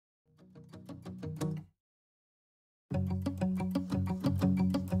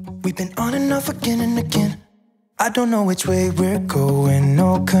We've been on and off again and again. I don't know which way we're going,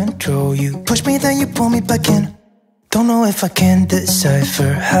 no control. You push me, then you pull me back in. Don't know if I can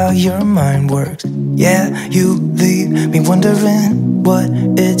decipher how your mind works. Yeah, you leave me wondering what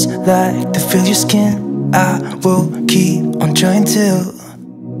it's like to feel your skin. I will keep on trying till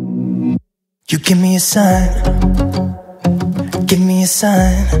you give me a sign. Give me a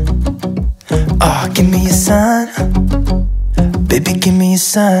sign. Oh, give me a sign. Baby, give me a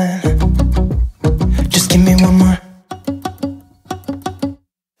sign. Just give me one more.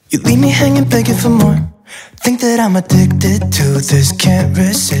 You leave me hanging, begging for more. Think that I'm addicted to this, can't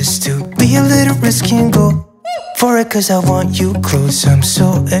resist to be a little risky and go for it, cause I want you close. I'm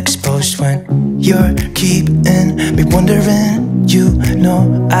so exposed when you're keeping me wondering. You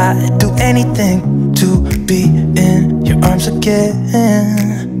know I'd do anything to be in your arms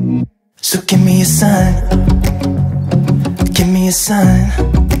again. So give me a sign. Give me a sign.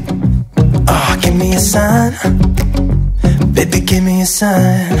 Oh, give me a sign. Baby, give me a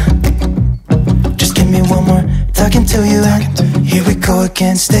sign. Just give me one more, talking to you. Here we go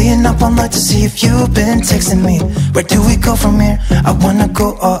again, staying up all night to see if you've been texting me. Where do we go from here? I wanna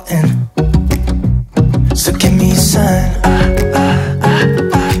go all in. So give me a sign.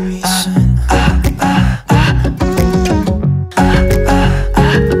 Give me a sign.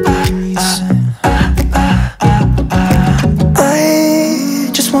 I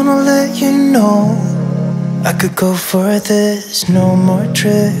just wanna let you know I could go for this, no more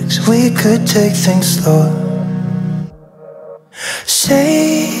tricks. We could take things slow.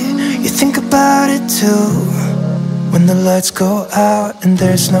 Say you think about it too. When the lights go out and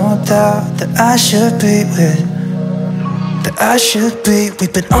there's no doubt that I should be with, that I should be.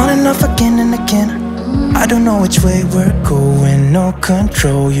 We've been on and off again and again. I don't know which way we're going, no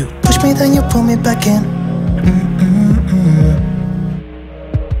control. You push me, then you pull me back in.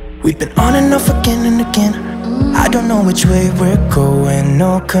 We've been on and off again and again. I don't know which way we're going,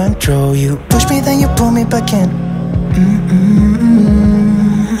 no control. You push me, then you pull me back in.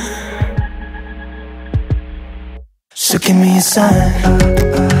 So give me a sign.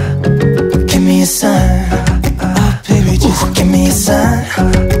 Give me a sign. Oh baby, just give me a sign.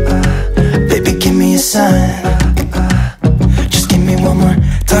 Baby, give me a sign. Just give me one more,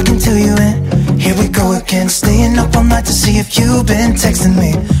 talking to you and here we go again, staying up all night to see if you've been texting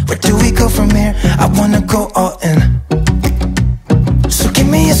me. Where do we go from here? I wanna go all in. So give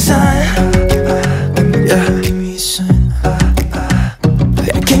me a sign. Yeah. Give me a sign.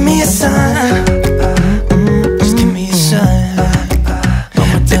 Yeah, give me a sign. Just give me a sign.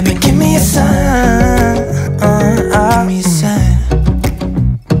 Baby, give me a sign. Give me a sign.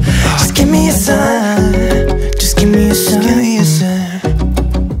 Just give me a sign. Just give me a sign. Give me a sign.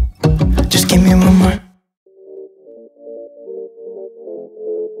 Just give me one more.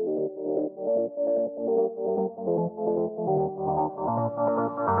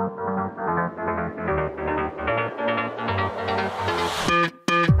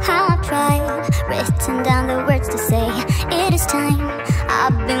 How I've tried, written down the words to say it is time.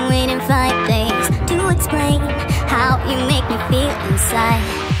 I've been waiting 5 days to explain how you make me feel inside.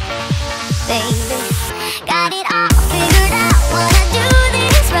 Baby, got it all figured out, wanna do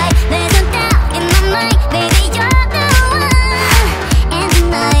this right. There's no doubt in my mind, baby, you're the one. And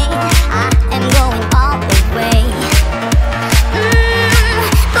tonight, I am going all the way.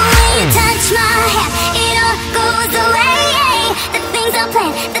 The way you touch my hand, it all goes away. The things I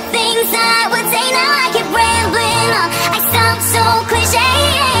plan, the things I would say, now I keep rambling on. I sound so cliche.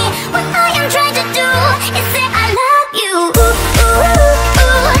 What I am trying to do is say I love you. Ooh, ooh,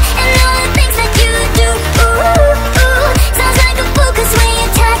 ooh, and all the things that you do. Ooh, ooh, sounds like a fool, 'cause when you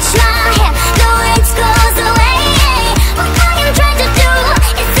touch my hand, the words goes away. What I am trying to do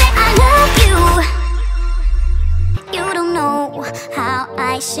is say I love you. You don't know how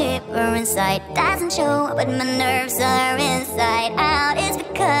I shiver inside. Doesn't show, but my nerves are inside out. It's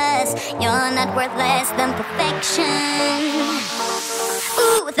because you're not worth less than perfection.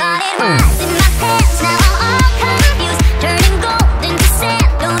 Ooh, thought it was in my pants, now I'm all confused. Turning gold into sand,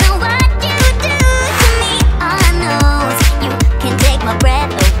 don't know what you do to me. All I know is you can take my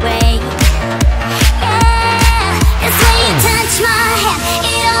breath away. Yeah, it's when you touch my hand,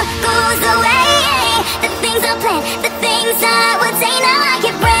 it all goes away. The things I plan, the things I would say, now I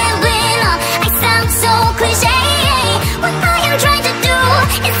keep rambling on. I sound so cliche. What I am trying to do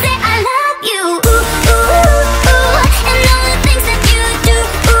is say I love you. Ooh, ooh, ooh, and all the things that you do.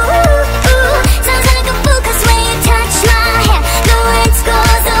 Ooh, ooh, sounds like a fool, 'cause when you touch my hand, the words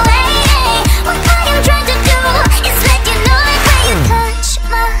goes away. What I am trying to do is let you know that when you touch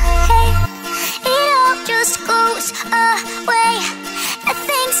my hand.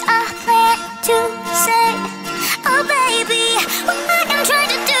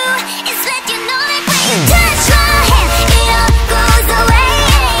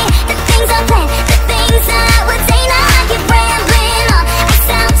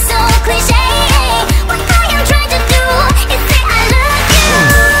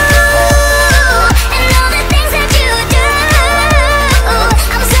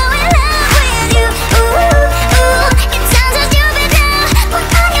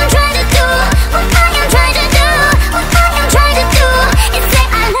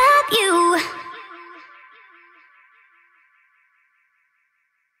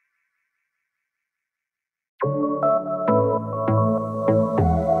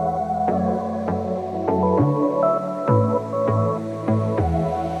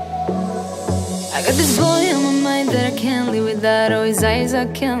 oh, his eyes are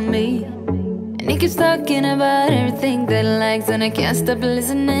killing me. And he keeps talking about everything that he likes, and I can't stop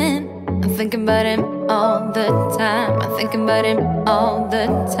listening. I'm thinking about him all the time. I'm thinking about him all the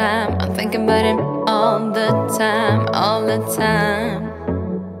time. I'm thinking about him all the time, all the time.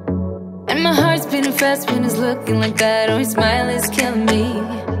 And my heart's beating fast when he's looking like that. Oh, his smile is killing me.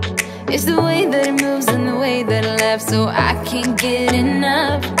 It's the way that he moves and the way that he laughs, so I can't get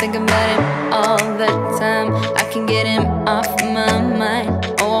enough. Thinking about him all the time. I can't get him off my mind.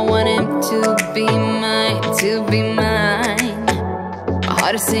 Oh, I want him to be mine, to be mine. My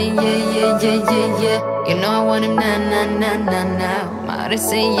heart is saying yeah, yeah, yeah, yeah, yeah. You know I want him now, now, now, now, now. My heart is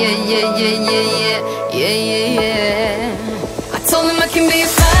saying yeah, yeah, yeah, yeah, yeah, yeah, yeah, yeah. I told him I can be a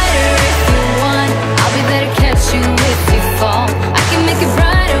fighter if you want. I'll be there to catch you if you fall. I can make it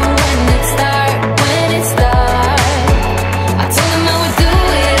brighter when it starts, when it starts. I told him I would do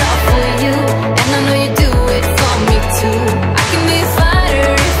it all for you, and I know you do it for me too. I can be a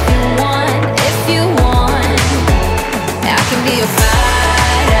fighter if you want, if you want. Yeah, I can be a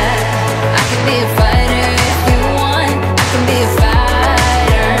fighter. I can be a fighter if you want. I can be a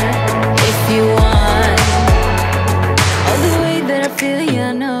fighter if you want. Oh, the way that I feel, yeah,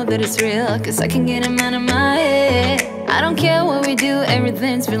 I know that it's real, 'cause I can get him out of my head. I don't care what we do,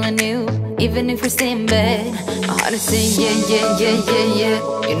 everything's feeling new. Even if we stay in bed, my heart is saying yeah, yeah, yeah, yeah, yeah.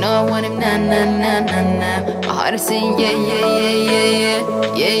 You know I want him now, now, now, now, now. My heart is saying yeah, yeah, yeah, yeah, yeah,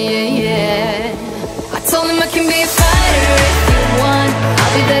 yeah, yeah, yeah. I told him I can be a fighter if you want.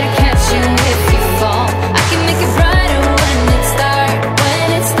 I'll be there to catch you if you fall. I can make it brighter when it starts, when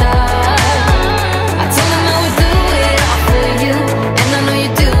it starts. I told him I would do it all for you, and I know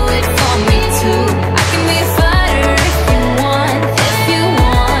you do it for me too. I can be a fighter if you want, if you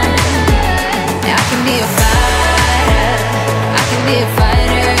want. Yeah, I can be a fighter. I can be a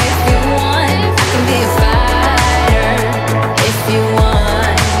fighter if you want. I can be a fighter if you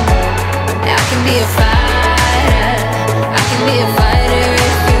want. Yeah, I can be a fighter. I can be a fighter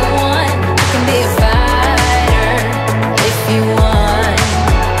if you want. I can be a fighter if you want.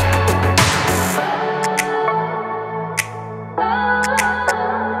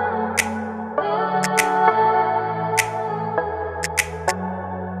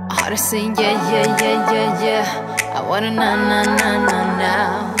 My heart is saying yeah, yeah, yeah, yeah, yeah. I wanna now, now, now, now, now.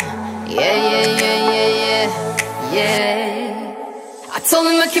 Yeah, yeah, yeah, yeah, yeah, yeah. I told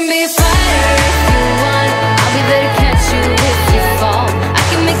him I can be a fighter if you want. I'll be there to catch you if you fall. I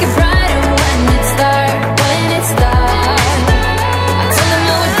can make it brighter when it starts, when it starts. I told him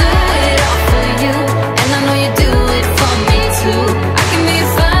I would do it all for you, and I know you do it for me too. I can be a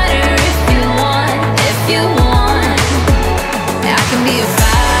fighter if you want, if you want. Yeah, I can be a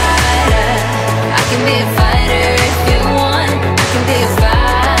fighter. I can be a fighter if you want. I can be a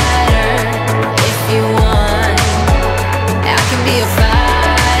fighter if you want. Yeah, I can be a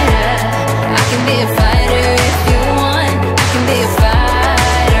fighter. I can be a fighter if you want. I can be a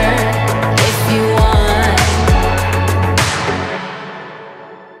fighter if you want.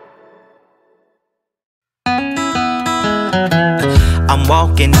 I'm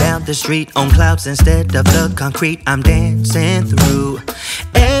walking down the street on clouds instead of the concrete. I'm dancing through.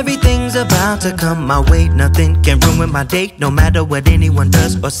 Everything's about to come my way. Nothing can ruin my day, no matter what anyone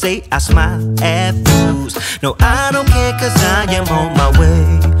does or say. I smile at fools. No, I don't care, 'cause I am on my way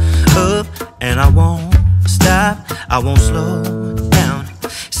up, and I won't stop, I won't slow down.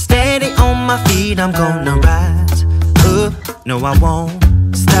 Steady on my feet, I'm gonna rise up. No, I won't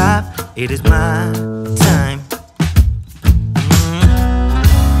stop, it is my time.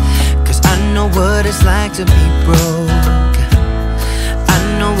 I know what it's like to be broke. I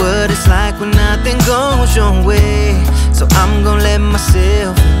know what it's like when nothing goes your way. So I'm gonna let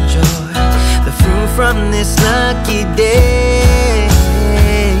myself enjoy the fruit from this lucky day.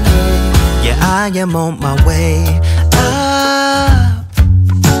 Yeah, I am on my way up,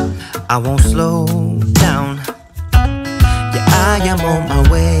 I won't slow down. Yeah, I am on my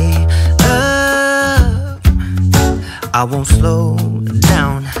way up, I won't slow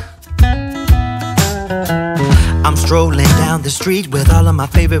down. I'm strolling down the street with all of my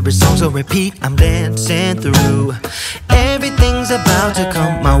favorite songs on repeat. I'm dancing through. Everything's about to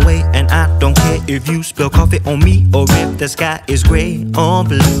come my way, and I don't care if you spill coffee on me or if the sky is gray or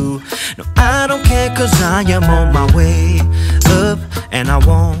blue. No, I don't care, 'cause I am on my way up, and I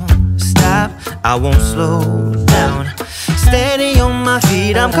won't stop, I won't slow down. Steady on my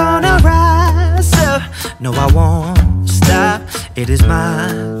feet, I'm gonna rise up. No, I won't stop, it is my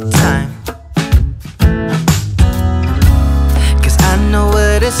time. I know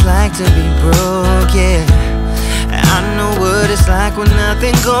what it's like to be broke, yeah. I know what it's like when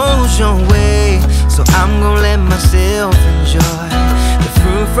nothing goes your way. So I'm gonna let myself enjoy the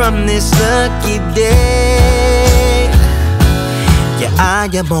fruit from this lucky day. Yeah, I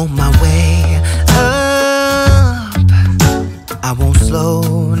am on my way up, I won't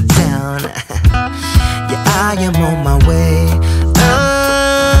slow down. Yeah, I am on my way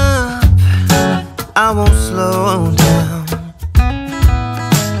up, I won't slow down.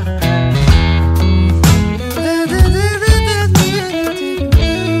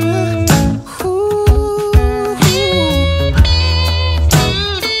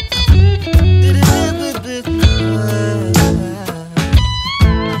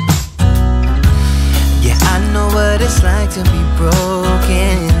 To be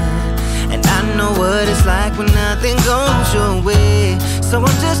broken, and I know what it's like when nothing goes your way. So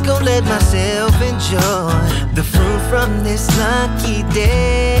I'm just gonna let myself enjoy the fruit from this lucky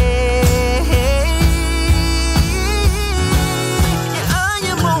day. Yeah, I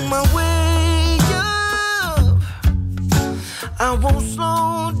am on my way up, I won't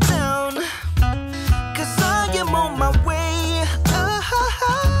slow down, 'cause I am on my way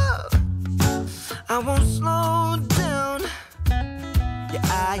up, I won't slow down. Yeah,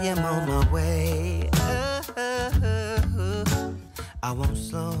 I am on my way. I won't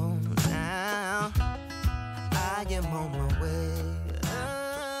slow down. I am on my way.